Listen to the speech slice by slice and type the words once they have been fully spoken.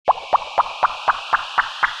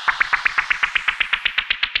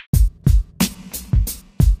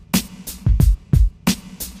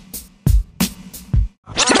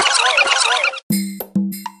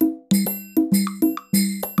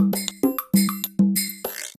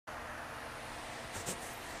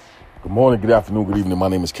Good morning, good afternoon, good evening. My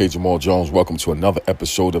name is K. Jamal Jones. Welcome to another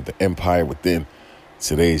episode of The Empire Within.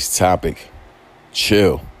 Today's topic,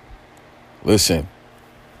 chill. Listen,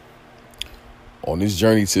 on this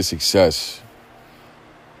journey to success,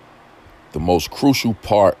 the most crucial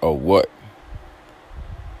part of what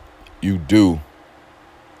you do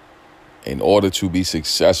in order to be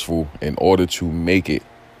successful, in order to make it,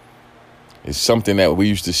 is something that we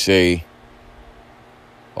used to say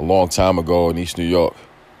a long time ago in East New York.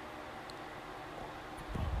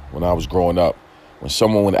 When I was growing up, when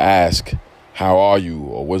someone would ask, how are you,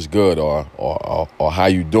 or what's good, or how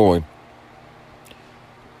you doing,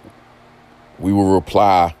 we would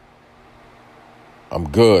reply, I'm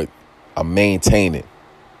good, I'm maintaining.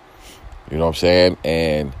 You know what I'm saying?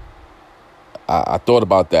 And I thought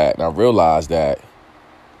about that, and I realized that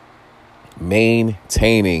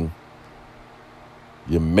maintaining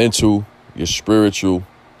your mental, your spiritual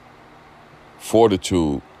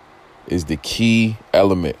fortitude is the key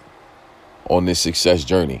element on this success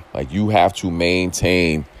journey. Like, you have to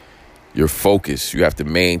maintain your focus. You have to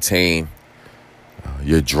maintain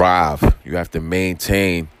your drive. You have to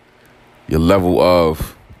maintain your level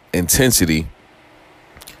of intensity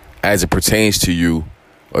as it pertains to you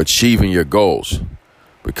achieving your goals.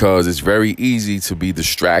 Because it's very easy to be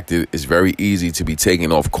distracted. It's very easy to be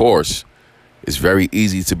taken off course. It's very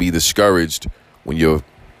easy to be discouraged when you're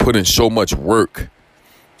putting so much work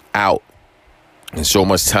out and so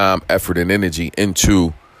much time, effort, and energy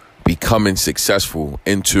into becoming successful,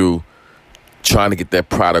 into trying to get that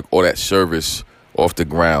product or that service off the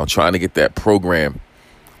ground, trying to get that program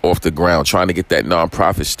off the ground, trying to get that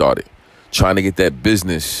nonprofit started, trying to get that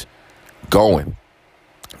business going.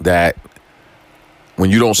 That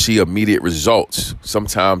when you don't see immediate results,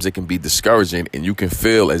 sometimes it can be discouraging and you can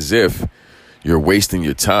feel as if you're wasting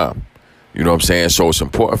your time. You know what I'm saying? So it's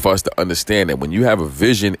important for us to understand that when you have a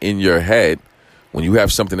vision in your head, when you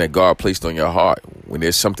have something that God placed on your heart, when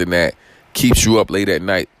there's something that keeps you up late at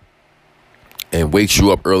night and wakes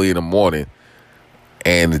you up early in the morning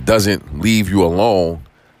and it doesn't leave you alone,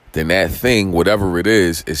 then that thing, whatever it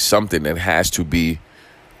is something that has to be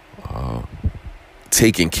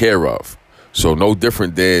taken care of. So no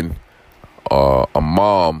different than a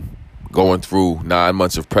mom going through 9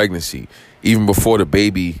 months of pregnancy. Even before the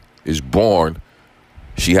baby is born,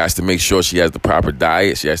 she has to make sure she has the proper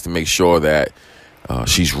diet. She has to make sure that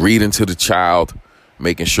she's reading to the child,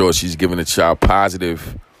 making sure she's giving the child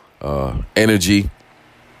positive energy,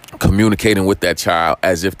 communicating with that child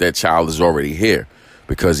as if that child is already here.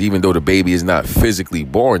 Because even though the baby is not physically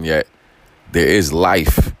born yet, there is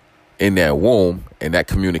life in that womb, and that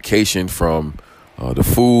communication from the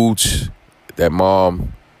foods that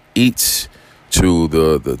mom eats to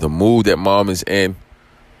the mood that mom is in,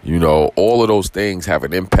 you know, all of those things have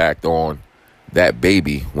an impact on that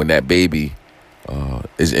baby when that baby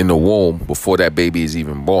is in the womb before that baby is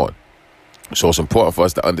even born. So it's important for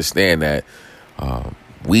us to understand that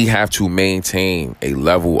we have to maintain a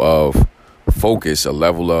level of focus, a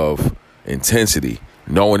level of intensity,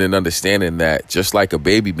 knowing and understanding that just like a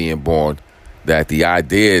baby being born, that the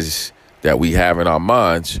ideas that we have in our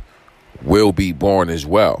minds will be born as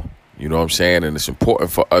well. You know what I'm saying? And it's important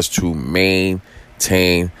for us to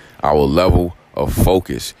maintain our level of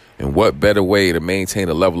focus. And what better way to maintain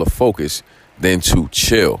a level of focus than to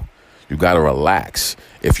chill? You got to relax.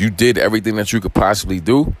 If you did everything that you could possibly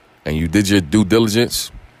do and you did your due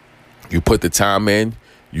diligence, you put the time in,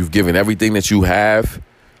 you've given everything that you have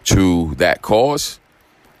to that cause,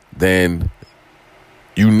 then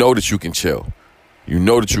you know that you can chill. You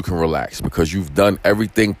know that you can relax because you've done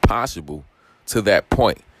everything possible to that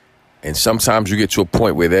point. And sometimes you get to a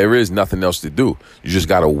point where there is nothing else to do. You just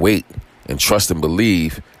got to wait and trust and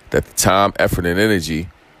believe that the time, effort, and energy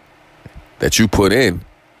that you put in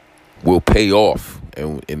will pay off.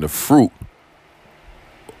 And the fruit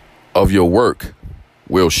of your work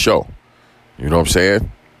will show. You know what I'm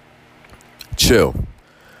saying? Chill.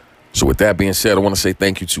 So with that being said, I want to say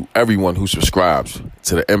thank you to everyone who subscribes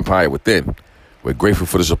to The Empire Within. We're grateful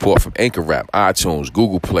for the support from Anchor Rap, iTunes,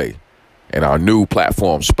 Google Play, and our new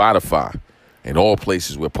platform, Spotify, and all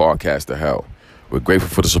places where podcasts are held. We're grateful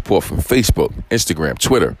for the support from Facebook, Instagram,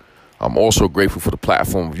 Twitter. I'm also grateful for the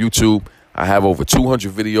platform of YouTube. I have over 200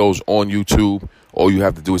 videos on YouTube. All you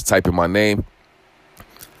have to do is type in my name,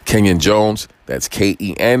 Kenyon Jones. That's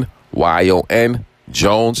Kenyon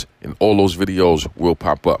Jones, and all those videos will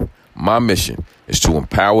pop up. My mission is to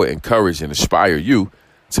empower, encourage, and inspire you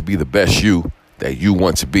to be the best you that you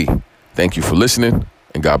want to be. Thank you for listening,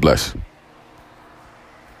 and God bless.